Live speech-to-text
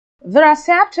The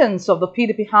acceptance of the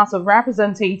PDP House of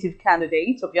Representatives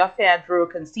candidate of Ovia Federal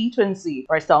constituency,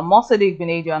 Barrister Omosede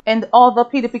Igbinedion, and other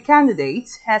PDP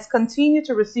candidates has continued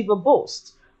to receive a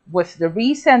boost, with the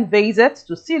recent visit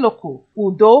to Siluko,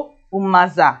 Udo,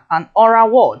 Umaza and Ora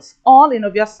wards, all in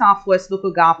Ovia Southwest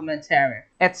local government area.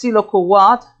 At Siluko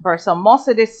ward, Barrister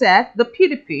Omosede said the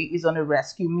PDP is on a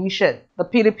rescue mission. The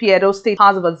PDP Edo State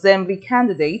House of Assembly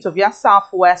candidate of Ovia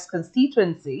Southwest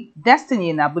constituency,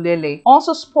 Destiny Nabulele,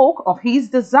 also spoke of his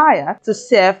desire to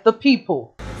serve the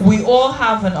people. We all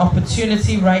have an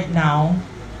opportunity right now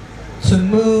to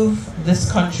move this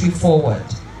country forward.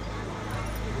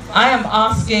 I am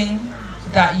asking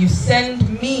that you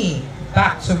send me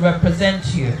back to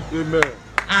represent you. Amen.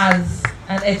 As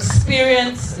an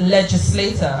experienced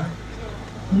legislator,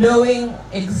 knowing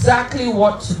exactly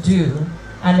what to do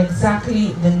and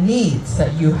exactly the needs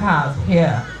that you have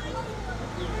here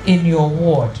in your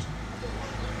ward.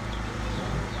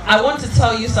 I want to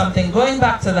tell you something. Going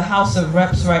back to the House of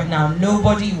Reps right now,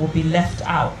 nobody will be left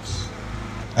out.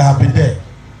 I have been there.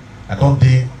 I don't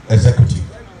do executive.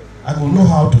 I will know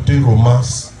how to do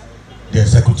romance the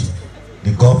executive,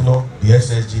 the governor, the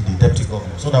SSG, the deputy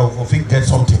governor, so that we will get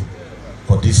something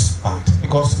for this part.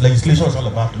 Because legislation is all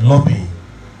about lobbying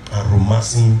and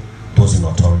romancing those in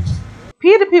authority.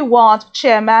 PDP Ward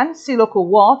Chairman Siluko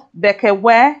Ward,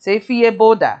 Bekewe Tefiye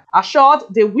Boda, assured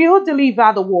they will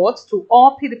deliver the wards to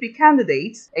all PDP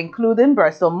candidates, including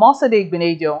Barrister Omosede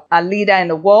Igbinedion and leader in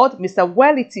the ward, Mr.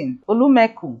 Wellington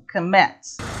Olumeku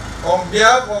Kemet. On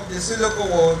behalf of the Siluko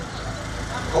Ward,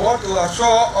 I want to assure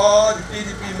all the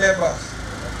PDP members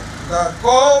that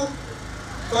come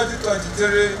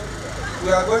 2023,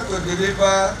 we are going to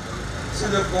deliver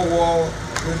Siluko Ward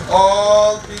with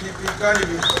all PDP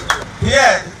candidates.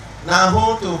 Here, now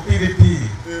home to PDP.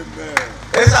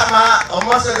 It's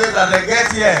Omosede that they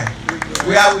get here.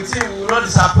 We are with you, we will not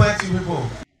disappoint you people.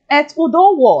 At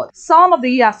Udo Ward, son of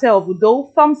the Iyase of Udo,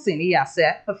 Thompson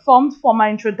Iyase, performed for my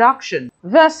introduction.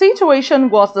 The situation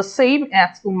was the same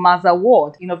at Umaza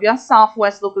Ward in Ovia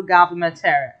Southwest local government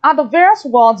area. At the various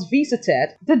wards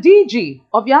visited, the DG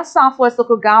of Ovia Southwest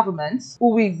local government,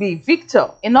 who will be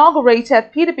Victor,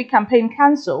 inaugurated PDP campaign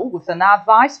council with an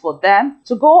advice for them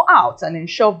to go out and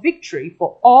ensure victory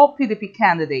for all PDP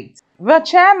candidates. The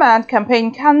Chairman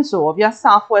Campaign Council of Ovia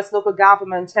Southwest Local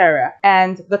Government Area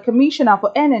and the Commissioner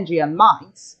for Energy and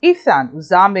Mines, Ethan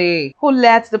Uzame, who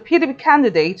led the PDP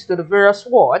candidates to the various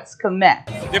wards, comment.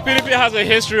 The PDP has a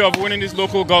history of winning this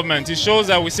local government. It shows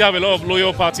that we still have a lot of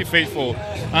loyal party faithful.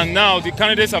 And now the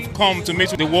candidates have come to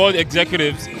meet with the ward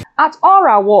executives. At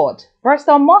Ora Ward,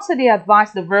 Barrister Omosede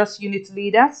advised the various unit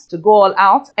leaders to go all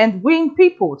out and win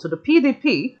people to the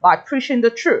PDP by preaching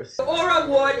the truth. The Ora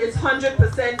Ward is 100%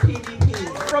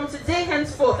 PDP. From today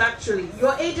henceforth, actually,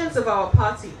 you're agents of our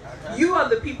party. You are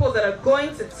the people that are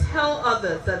going to tell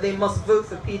others that they must vote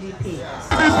for PDP.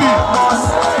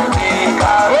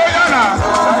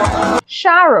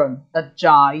 Sharon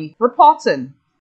Ajayi reporting.